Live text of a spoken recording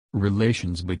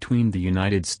Relations between the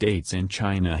United States and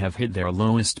China have hit their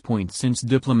lowest point since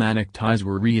diplomatic ties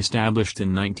were re-established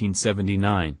in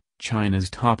 1979, China's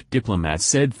top diplomat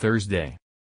said Thursday.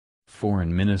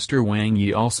 Foreign Minister Wang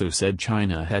Yi also said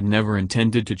China had never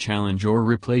intended to challenge or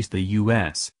replace the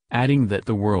U.S., adding that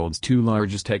the world's two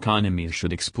largest economies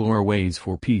should explore ways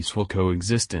for peaceful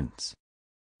coexistence.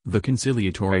 The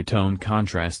conciliatory tone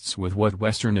contrasts with what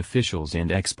Western officials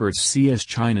and experts see as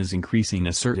China's increasing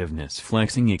assertiveness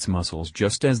flexing its muscles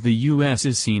just as the U.S.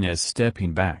 is seen as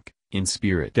stepping back, in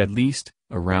spirit at least,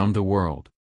 around the world.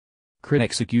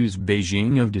 Critics accuse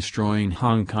Beijing of destroying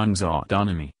Hong Kong's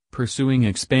autonomy, pursuing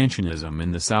expansionism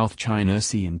in the South China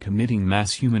Sea and committing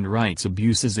mass human rights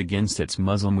abuses against its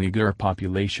Muslim Uyghur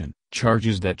population,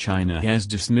 charges that China has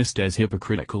dismissed as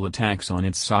hypocritical attacks on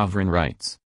its sovereign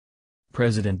rights.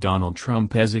 President Donald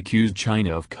Trump has accused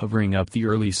China of covering up the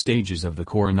early stages of the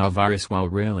coronavirus while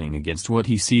railing against what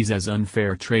he sees as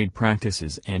unfair trade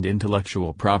practices and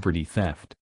intellectual property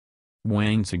theft.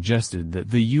 Wang suggested that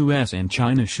the U.S. and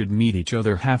China should meet each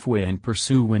other halfway and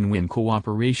pursue win-win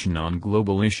cooperation on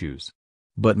global issues.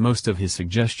 But most of his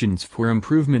suggestions for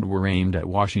improvement were aimed at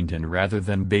Washington rather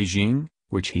than Beijing,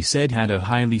 which he said had a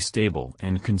highly stable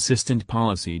and consistent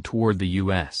policy toward the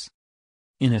U.S.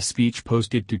 In a speech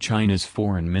posted to China's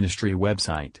foreign ministry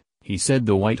website, he said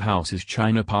the White House's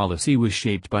China policy was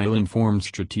shaped by ill-informed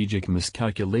strategic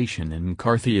miscalculation and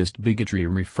McCarthyist bigotry,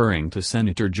 referring to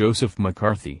Senator Joseph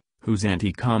McCarthy, whose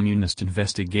anti-communist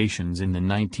investigations in the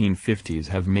 1950s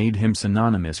have made him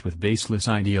synonymous with baseless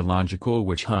ideological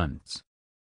witch hunts.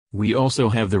 "We also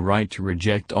have the right to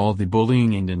reject all the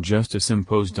bullying and injustice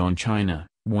imposed on China,"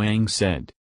 Wang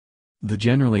said. The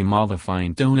generally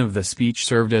mollifying tone of the speech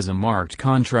served as a marked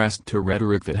contrast to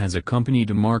rhetoric that has accompanied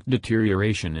a marked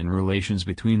deterioration in relations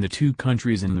between the two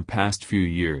countries in the past few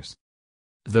years.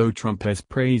 Though Trump has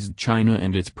praised China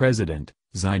and its president,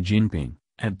 Xi Jinping,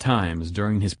 at times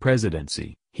during his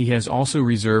presidency, he has also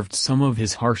reserved some of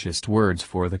his harshest words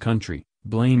for the country,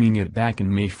 blaming it back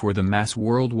in May for the mass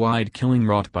worldwide killing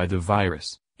wrought by the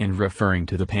virus, and referring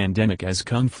to the pandemic as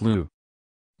Kung Flu.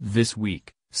 This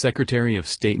week, Secretary of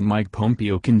State Mike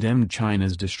Pompeo condemned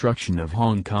China's destruction of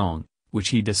Hong Kong, which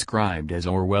he described as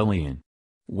Orwellian.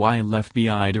 While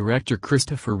FBI Director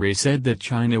Christopher Wray said that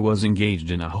China was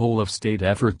engaged in a whole-of-state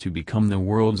effort to become the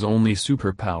world's only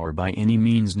superpower by any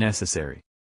means necessary.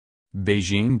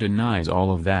 Beijing denies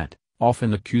all of that,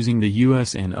 often accusing the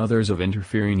U.S. and others of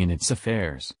interfering in its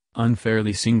affairs,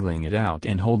 unfairly singling it out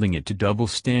and holding it to double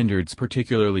standards,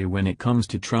 particularly when it comes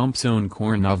to Trump's own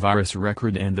coronavirus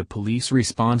record and the police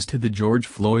response to the George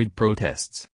Floyd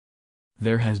protests.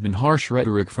 There has been harsh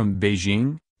rhetoric from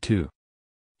Beijing, too.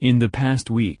 In the past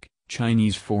week,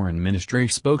 Chinese Foreign Ministry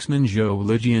spokesman Zhou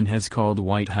Lijian has called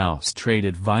White House trade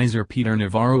advisor Peter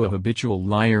Navarro a habitual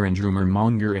liar and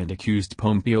rumor-monger and accused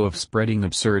Pompeo of spreading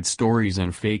absurd stories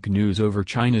and fake news over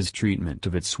China's treatment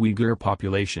of its Uyghur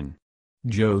population.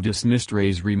 Zhou dismissed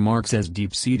Ray's remarks as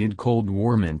deep-seated Cold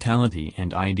War mentality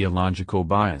and ideological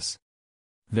bias.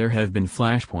 There have been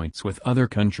flashpoints with other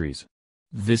countries.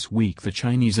 This week the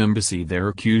Chinese embassy there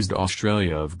accused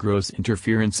Australia of gross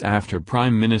interference after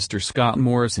Prime Minister Scott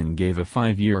Morrison gave a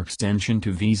 5-year extension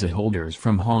to visa holders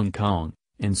from Hong Kong,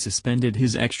 and suspended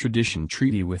his extradition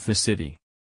treaty with the city.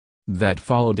 That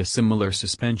followed a similar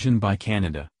suspension by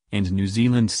Canada, and New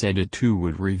Zealand said it too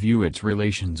would review its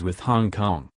relations with Hong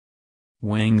Kong.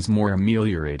 Wang's more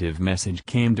ameliorative message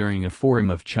came during a forum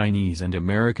of Chinese and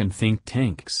American think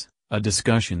tanks, a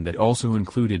discussion that also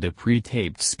included a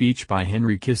pre-taped speech by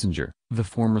Henry Kissinger, the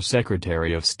former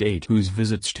Secretary of State whose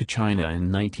visits to China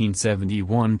in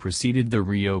 1971 preceded the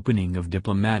reopening of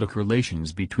diplomatic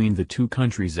relations between the two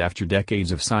countries after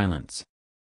decades of silence.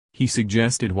 He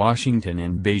suggested Washington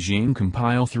and Beijing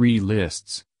compile 3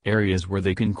 lists, areas where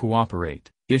they can cooperate,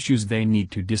 issues they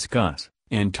need to discuss,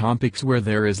 and topics where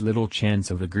there is little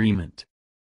chance of agreement.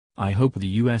 "I hope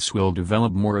the U.S. will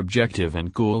develop more objective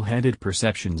and cool-headed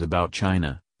perceptions about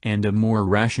China, and a more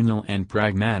rational and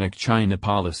pragmatic China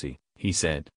policy," he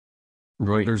said.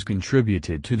 Reuters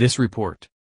contributed to this report.